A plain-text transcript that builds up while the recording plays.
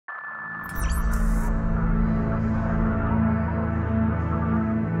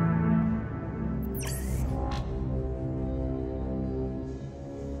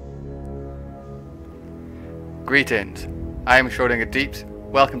Greetings, I am Schrodinger Deeps.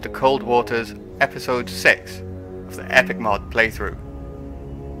 Welcome to Cold Waters, Episode 6 of the Epic Mod playthrough.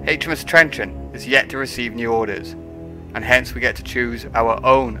 HMS Trenchant is yet to receive new orders, and hence we get to choose our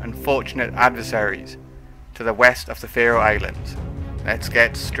own unfortunate adversaries to the west of the Faroe Islands. Let's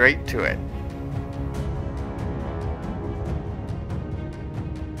get straight to it.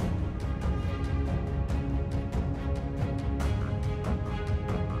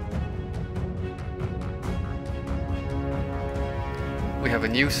 We have a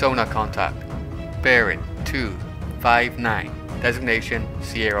new sonar contact, bearing 259, designation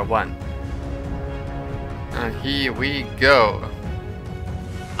Sierra 1. And here we go.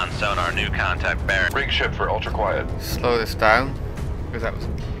 On sonar, new contact bearing. Rig ship for ultra quiet. Slow this down, because that was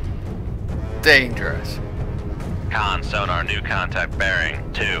dangerous. Con sonar, new contact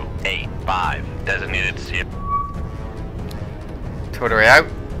bearing 285, designated Sierra. Totally out.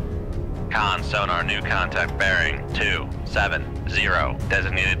 Con sonar, new contact bearing 270,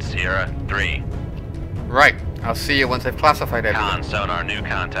 designated Sierra 3. Right, I'll see you once I've classified everything. Con sonar, new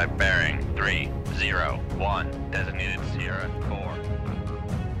contact bearing 301, designated Sierra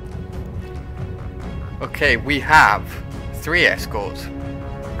 4. Okay, we have 3 escorts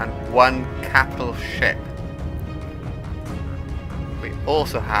and 1 capital ship. We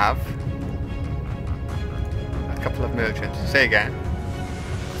also have a couple of merchants. Say again.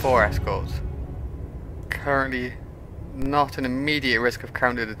 4 escorts. Currently not an immediate risk of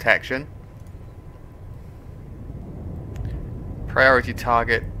counter detection. Priority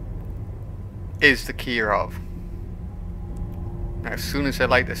target is the Kirov. Now, as soon as I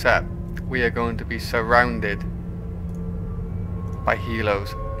light this up, we are going to be surrounded by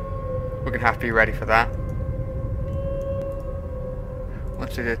helos. We're going to have to be ready for that.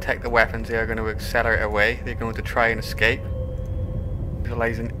 Once they detect the weapons, they are going to accelerate away. They're going to try and escape,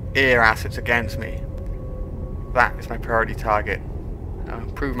 utilizing air assets against me. That is my priority target. I'll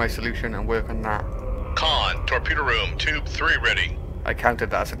improve my solution and work on that. Con, torpedo room, tube 3 ready. I counted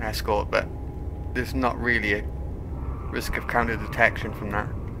that as an escort, but there's not really a risk of counter detection from that.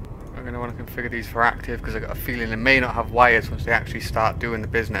 I'm going to want to configure these for active because I've got a feeling they may not have wires once they actually start doing the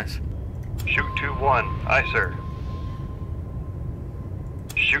business. Shoot tube 1, aye sir.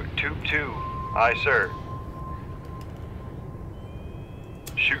 Shoot tube 2, aye sir.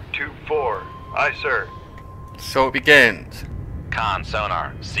 Shoot tube 4, aye sir. So it begins. Con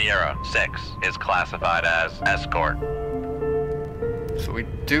sonar, Sierra 6 is classified as escort. So we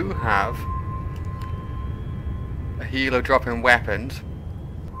do have a helo dropping weapons.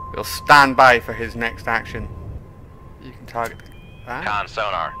 We'll stand by for his next action. You can target that. Con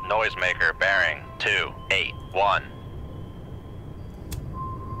sonar, noisemaker bearing 281.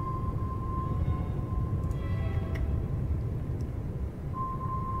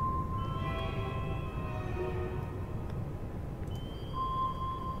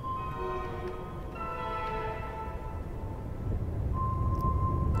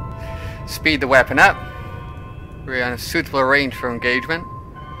 Speed the weapon up. We're in a suitable range for engagement.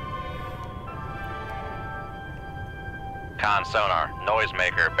 Con sonar,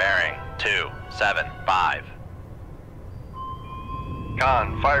 noisemaker bearing 275.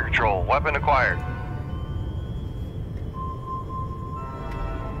 Con, fire control, weapon acquired.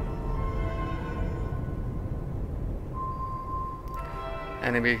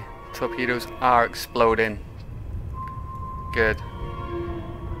 Enemy torpedoes are exploding. Good.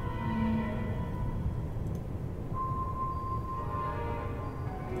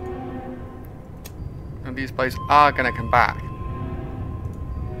 And these boys are going to come back.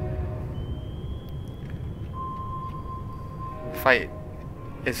 Fight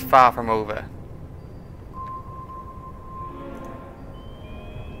is far from over.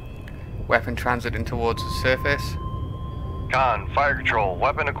 Weapon transiting towards the surface. Con, fire control,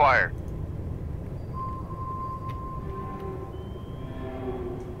 weapon acquired.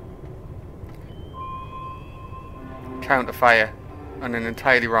 Counter fire on an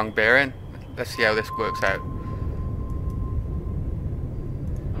entirely wrong bearing. Let's see how this works out.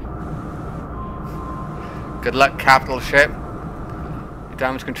 Good luck, capital ship. Your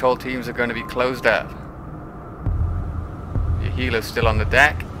damage control teams are going to be closed up. Your helo's still on the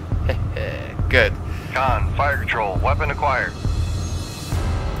deck. Good. Con, fire control, weapon acquired.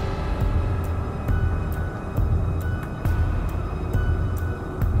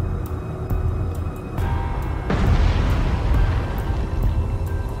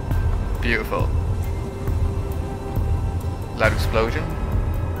 Beautiful. Loud explosion.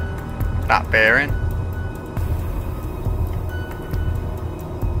 That bearing.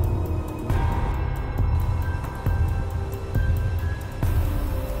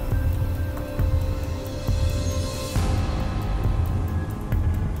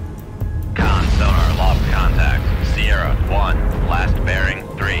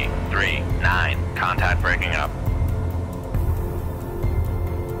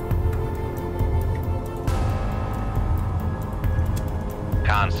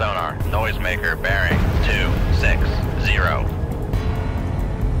 Con sonar, noisemaker bearing 260.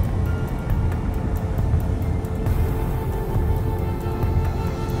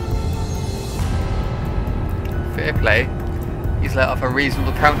 Fair play. He's let off a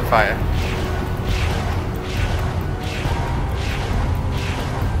reasonable counterfire.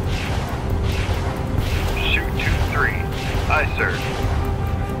 Shoot 2-3. Aye, sir.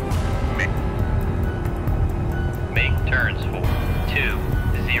 Make turns for 20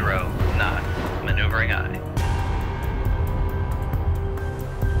 knots. Maneuvering aye.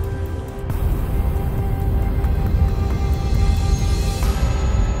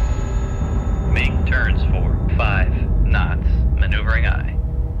 Make turns for 5 knots. Maneuvering aye.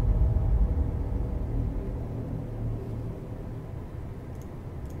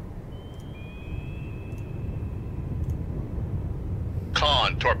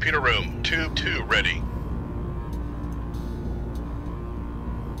 Con, torpedo room, tube 2 ready.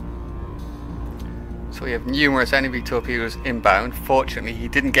 So we have numerous enemy torpedoes inbound. Fortunately, he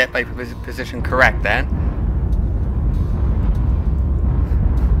didn't get my position correct then.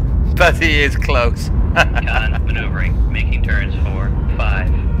 But he is close. Con maneuvering. Making turns for 5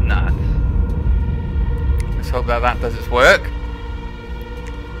 knots. Let's hope that does its work.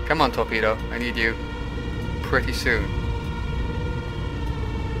 Come on, torpedo. I need you pretty soon.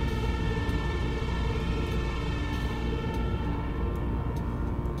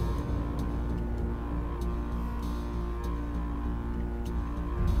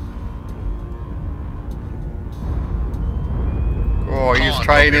 Oh, he's Con,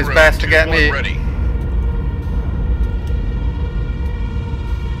 trying his torpedo best to room, get tube me. 1 ready.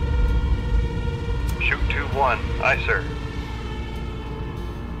 Shoot 2-1. Aye, sir.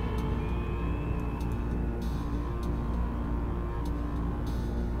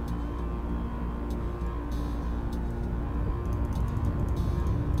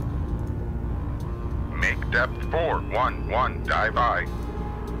 Make depth 411, dive aye.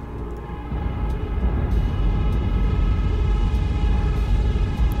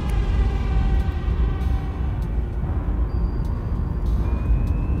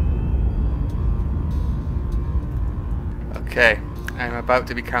 Okay, I'm about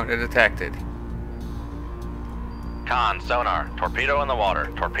to be counter-detected. Con sonar, torpedo in the water,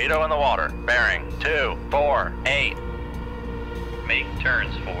 torpedo in the water, bearing 248. Make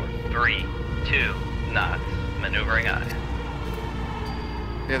turns for 3, 2 knots. Maneuvering aye.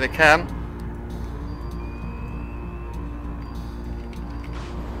 Here they come.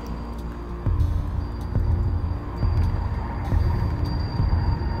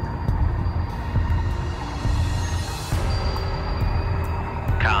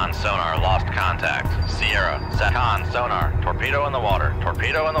 Con sonar, lost contact. Sierra, set. Con sonar, torpedo in the water,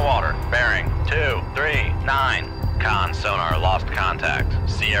 torpedo in the water, bearing 239. Con sonar, lost contact.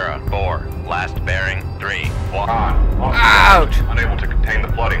 Sierra, 4, last bearing 3-1. Ouch! Unable to contain the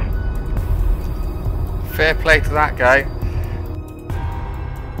flooding. Fair play to that guy.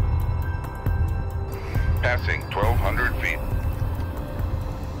 Passing 1,200 feet.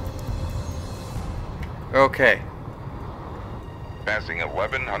 Okay, Passing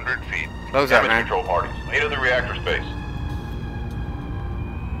 1,100 feet. close out, man. Control parties. Into the reactor space.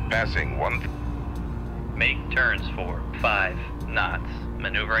 Passing 1. Make turns for 5 knots.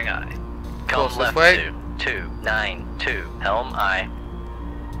 Maneuvering aye. Course Come this left way. to 292. Helm aye.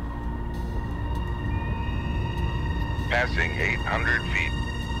 Passing 800 feet.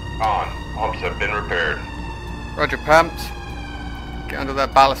 On. Pumps have been repaired. Roger, pumped. Get under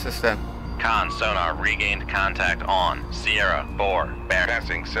that ballast system. Con sonar, regained contact on. Sierra, 4, bearing.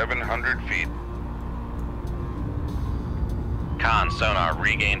 Passing 700 feet. Con sonar,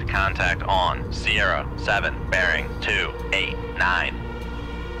 regained contact on. Sierra, 7, bearing 289.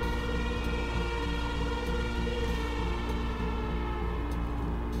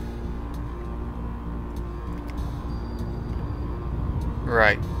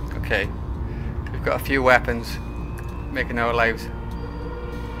 Right, okay. We've got a few weapons making our lives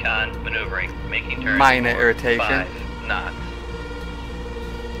Con maneuvering. Making turns minor for irritation. 5 knots.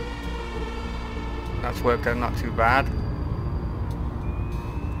 That's worked out not too bad.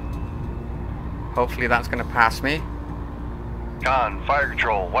 Hopefully that's going to pass me. Con, fire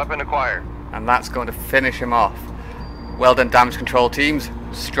control. Weapon acquired. And that's going to finish him off. Well done, damage control teams.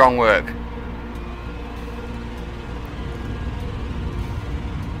 Strong work.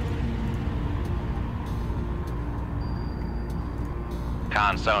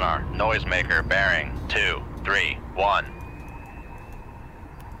 Con sonar, noisemaker, bearing 231.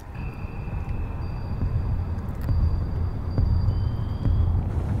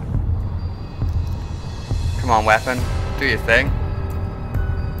 Come on, weapon. Do your thing.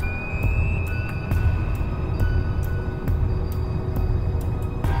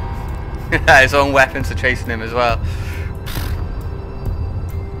 His own weapons are chasing him as well.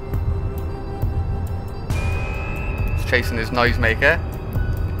 He's chasing his noisemaker.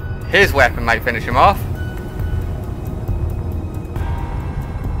 His weapon might finish him off.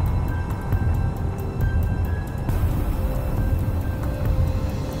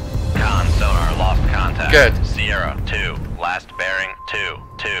 Con sonar lost contact. Good. Sierra 2, last bearing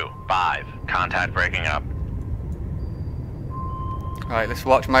 225. Contact breaking up. Right, let's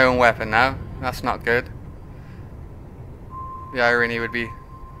watch my own weapon now. That's not good. The irony would be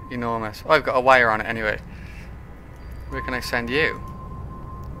enormous. Oh, I've got a wire on it anyway. Where can I send you?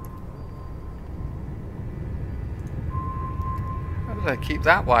 How did I keep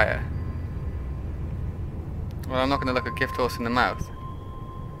that wire? Well, I'm not going to look a gift horse in the mouth.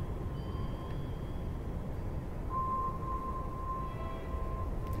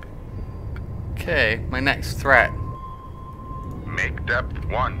 Okay, my next threat. Make depth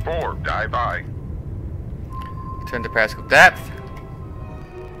 1-4, dive by. Return to periscope depth.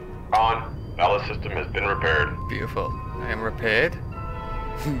 On. Ballast system has been repaired. Beautiful. I am repaired.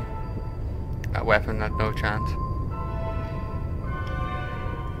 That weapon had no chance.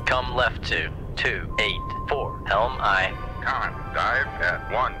 Come left to 284. Helm I. Con. Dive at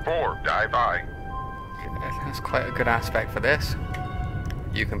 1-4, dive by. That's quite a good aspect for this.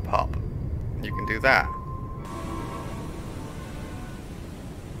 You can pop. You can do that.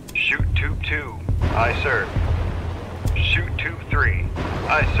 Shoot tube 2. Aye, sir. Shoot tube 3.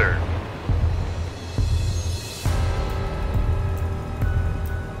 Aye, sir.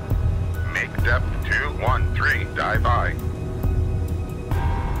 Make depth 2-1-3, dive by.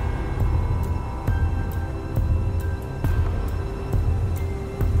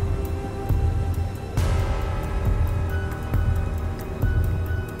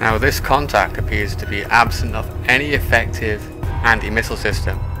 Now this contact appears to be absent of any effective anti-missile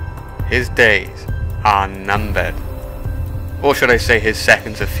system. His days are numbered. Or should I say his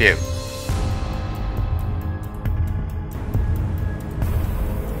seconds are few.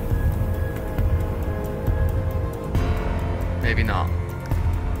 Maybe not.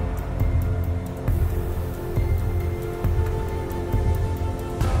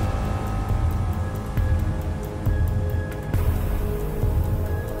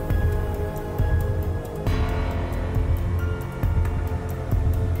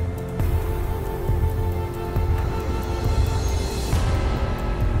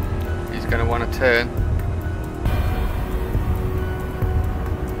 Going to want to turn.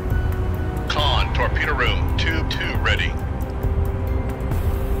 Con, torpedo room, tube 2 ready.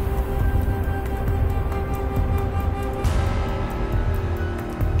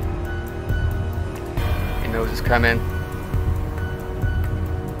 He knows it's coming.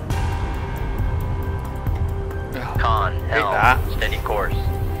 Con, hate helm, that. steady course.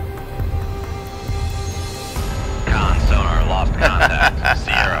 Con sonar lost contact.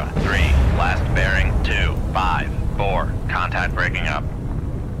 Sierra 3, last bearing 254. Contact breaking up.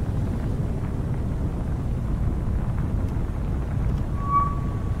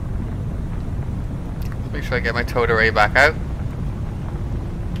 Make sure I get my towed array back out.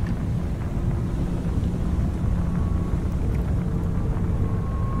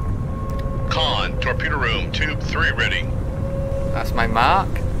 Con, torpedo room, tube 3 ready. That's my mark.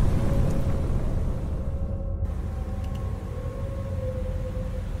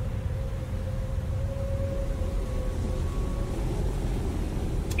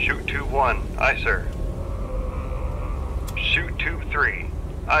 Shoot tube 1. Aye, sir. Shoot tube 3.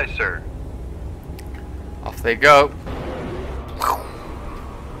 Aye, sir. Off they go.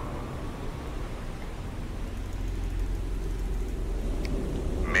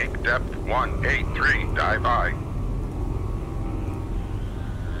 Make depth 183, dive by.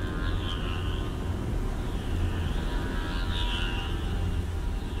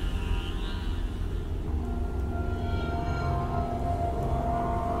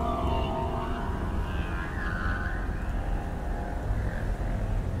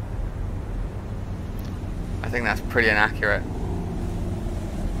 I think that's pretty inaccurate.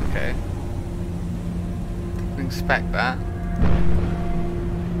 Okay. Inspect that.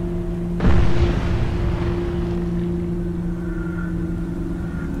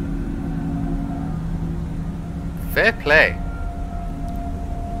 Fair play.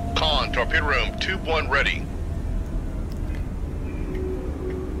 Con, torpedo room, tube 1 ready.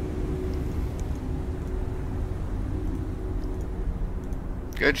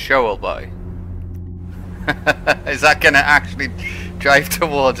 Good show, old boy. Is that gonna actually drive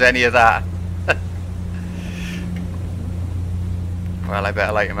towards any of that? Well, I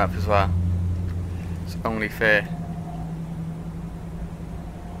better light him up as well. It's only fair.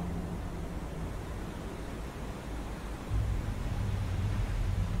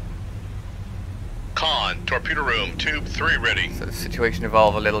 torpedo room, tube 3 ready. So the situation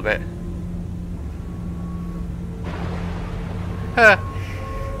evolve a little bit. Huh.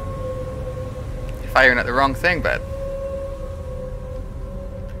 You're firing at the wrong thing, bud.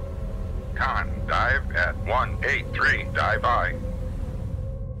 Con, dive at 183, dive I.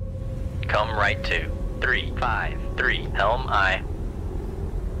 Come right to 353. Helm I.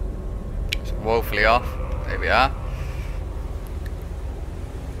 So woefully off. There we are.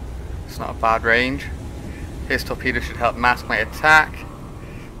 It's not a bad range. His torpedo should help mask my attack.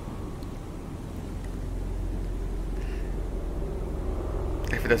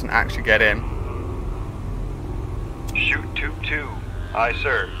 If it doesn't actually get in. Shoot tube 2. Aye,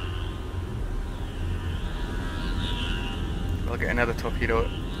 sir. We'll get another torpedo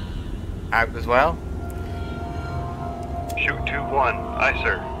out as well. Shoot tube 1. Aye,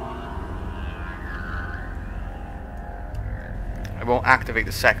 sir. I won't activate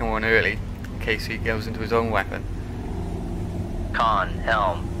the second one early in case he goes into his own weapon. Con,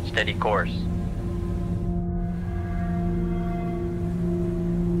 helm, steady course.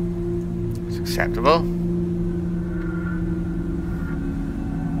 It's acceptable.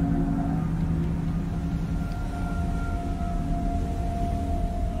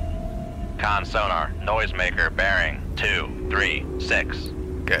 Con sonar, noisemaker, bearing 236.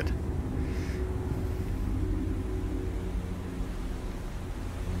 Good.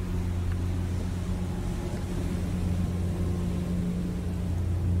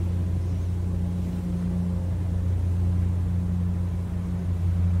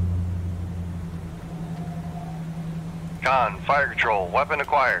 Con, fire control, weapon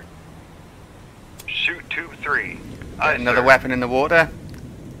acquired. Shoot tube 3. Aye, Another sir. weapon in the water.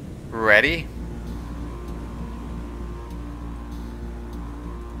 Ready.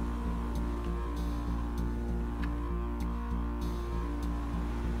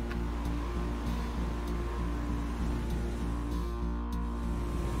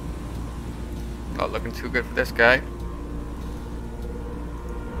 Not looking too good for this guy.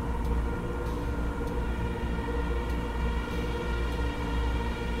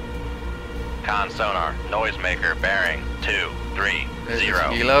 Con sonar, noisemaker, bearing There's his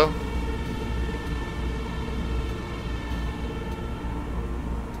 230. helo.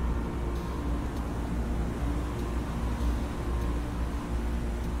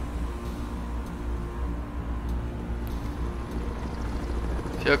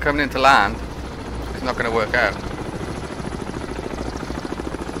 If you're coming into land, it's not going to work out.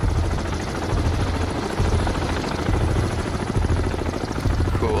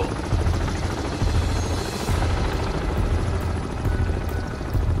 Cool.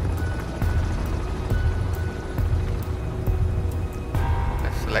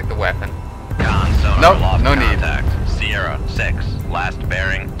 Let's select the weapon. Con sonar, Nope, lost no need. contact. Sierra 6, last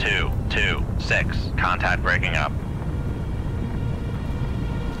bearing 226. Contact breaking up.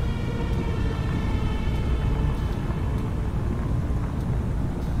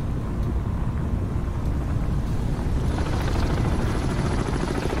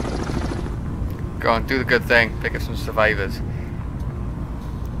 Go on, do the good thing. Pick up some survivors.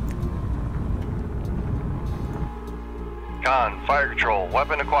 Con, fire control,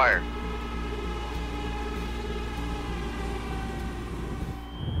 weapon acquired.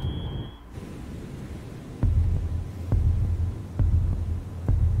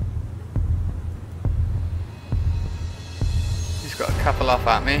 He's got a couple off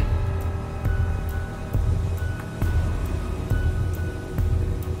at me.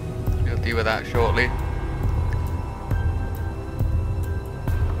 We'll deal with that shortly.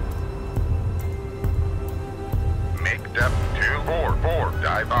 Make depth 244,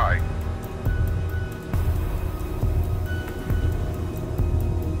 dive I.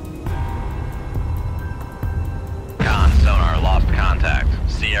 Con sonar, lost contact.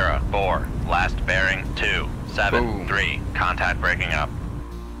 Sierra 4, last bearing 273. Contact breaking up.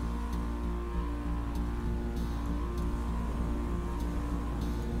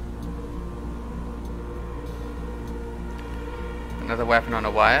 Another weapon on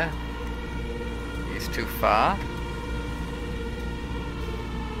a wire. He's too far.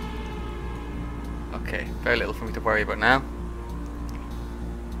 Okay, very little for me to worry about now.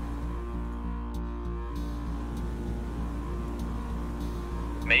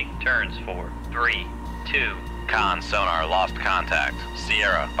 Make turns for 3, 2. Con sonar, lost contact.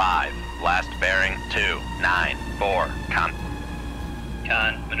 Sierra 5, last bearing 294. Con,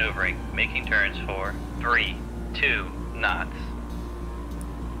 maneuvering, making turns for 3, 2 knots.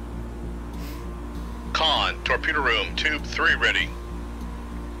 Con, torpedo room, tube 3 ready.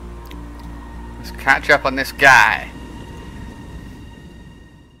 Let's catch up on this guy.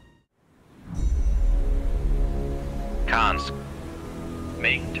 Cons.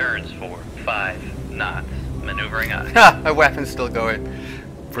 Make turns for 5 knots. Maneuvering us. Ha! My weapon's still going.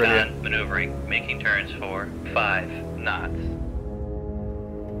 Brilliant. Con maneuvering. Making turns for 5 knots.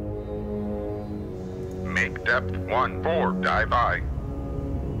 Make depth 1-4, die by.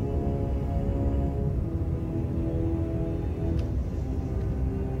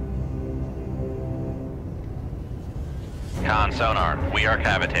 Con sonar, we are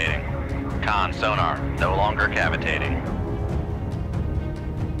cavitating. Con sonar, no longer cavitating.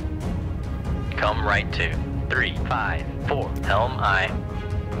 Come right to 3, 5, 4. Helm aye.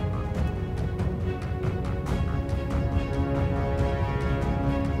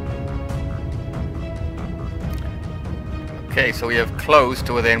 Okay, so we have closed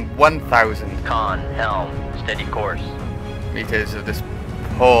to within 1,000 Con helm, steady course. meters of this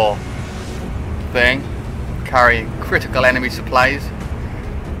poor thing, carrying critical enemy supplies.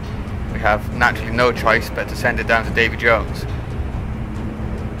 We have naturally no choice but to send it down to Davy Jones.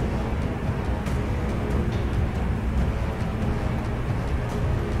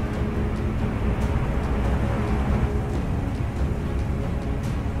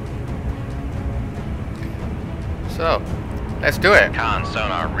 So, let's do it. Con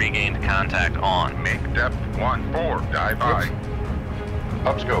sonar regained contact on. Make depth 1-4, die by.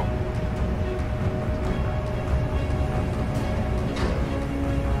 Up scope.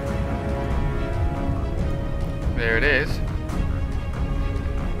 There it is.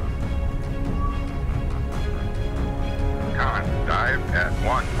 Con, dive at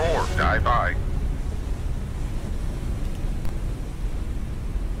 1-4, die by.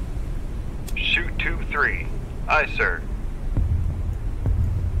 Shoot 2-3. Aye, sir.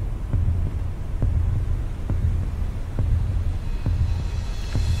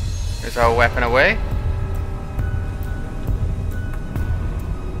 Is our weapon away?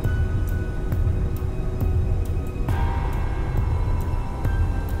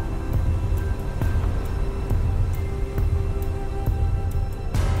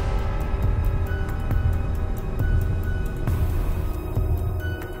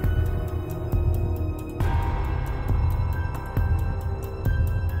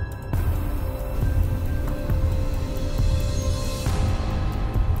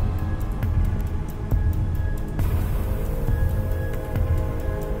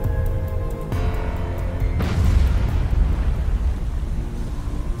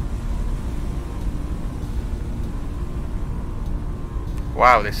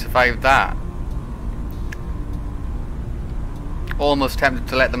 Wow, they survived that. Almost tempted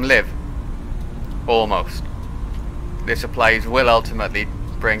to let them live. Almost. Their supplies will ultimately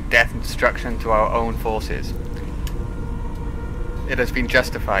bring death and destruction to our own forces. It has been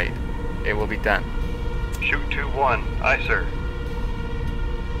justified. It will be done. Shoot 2-1. Aye, sir.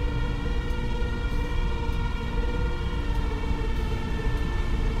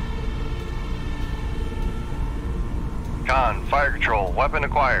 Con, fire control. Weapon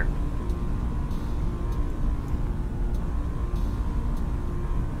acquired.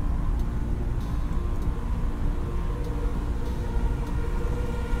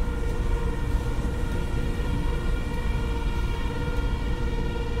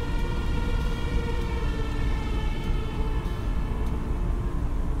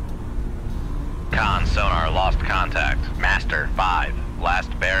 Con sonar lost contact. Master 5.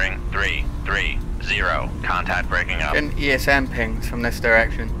 Last bearing 330. Contact breaking up. Getting ESM pings from this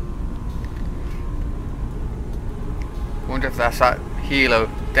direction. Wonder if that's that helo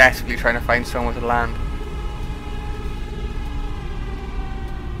desperately trying to find somewhere to land.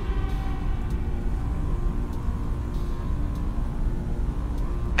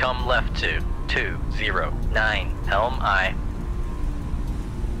 Come left to 209. Helm aye.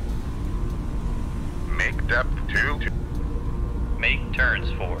 Make depth 2. Make turns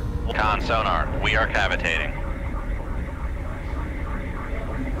for. Con sonar, we are cavitating.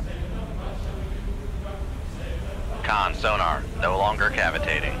 Con sonar, no longer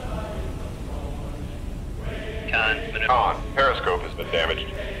cavitating. Con maneuver. Con, periscope has been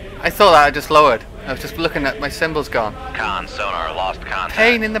damaged. I thought that I just lowered. I was just looking at my symbols gone. Con sonar lost contact.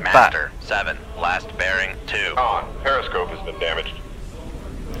 Pain in the butt. Master 7. Last bearing 2. Con, periscope has been damaged.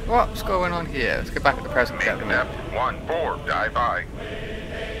 What's going on here? Let's get back at the present Make captain. depth 1-4, die by.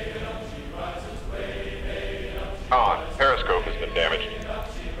 Con, periscope has been damaged.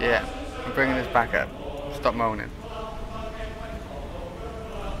 Yeah, I'm bringing this back up. Stop moaning.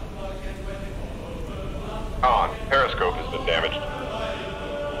 Con, periscope has been damaged.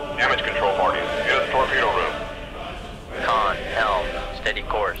 Damage control parties, get to the torpedo room. Con, helm, steady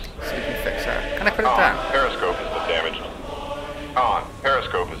course. See if we can fix that. Can I put it Con, down? periscope has been damaged. Con,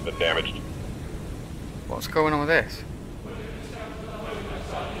 periscope has been damaged. What's going on with this?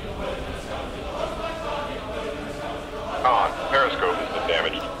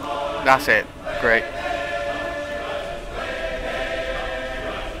 That's it. Great.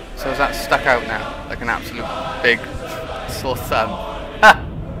 So is that stuck out now? Like an absolute big sore thumb? Ha!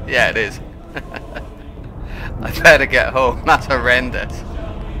 Yeah, it is. I better get home. That's horrendous.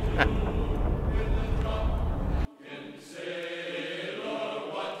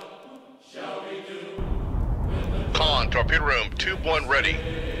 Con, torpedo room, tube 1 ready.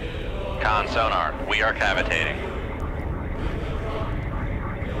 Con sonar, we are cavitating.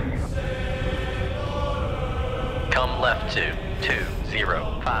 Come left to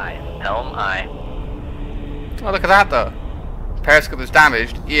 205, helm I. Oh, look at that though. Periscope is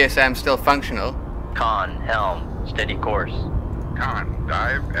damaged, ESM still functional. Con, helm, steady course. Con,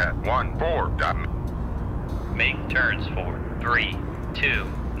 dive at 1-4. Make turns for 3, 2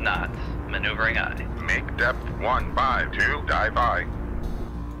 knots. Maneuvering aye. Make depth 152, dive I.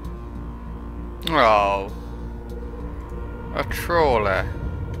 Oh. A trawler.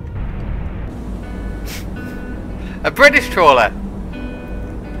 A British trawler!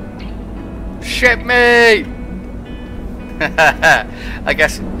 Ship me! I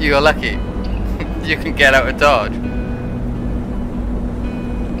guess you're lucky. You can get out of Dodge.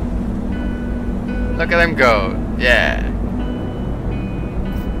 Look at them go. Yeah.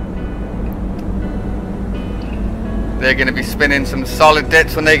 They're going to be spinning some solid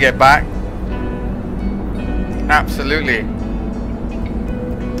dips when they get back. Absolutely.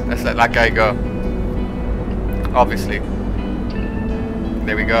 Let's let that guy go. Obviously.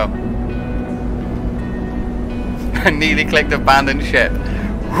 There we go. I nearly clicked abandon ship.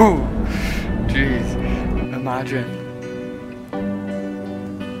 Whew. Jeez. Imagine.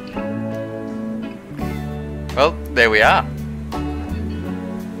 Well, there we are.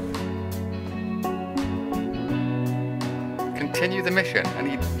 Continue the mission. I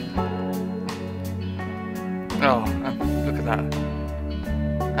need... Oh, look at that.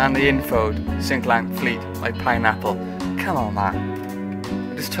 And the infoed Synclank fleet, like pineapple. Come on, man.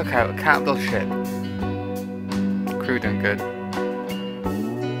 I just took out a capital ship. Crew doing good.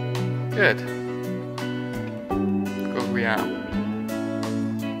 Good. Good we are.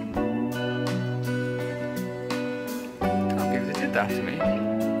 Can't believe they did that to me.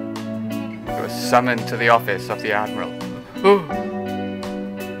 I was summoned to the office of the Admiral. Ooh.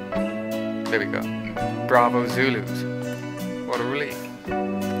 There we go. Bravo Zulus. What a relief.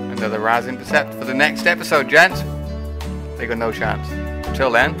 Another RAS intercept for the next episode, gents. They got no chance. Until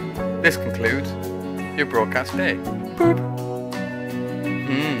then, this concludes your broadcast day. Boop.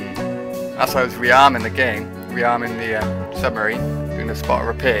 That's how I was rearming the game. Rearming the submarine. Doing a spot of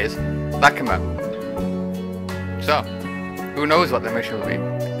repairs. That came out. So, who knows what the mission will be.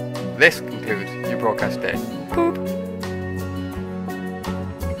 This concludes your broadcast day. Boop.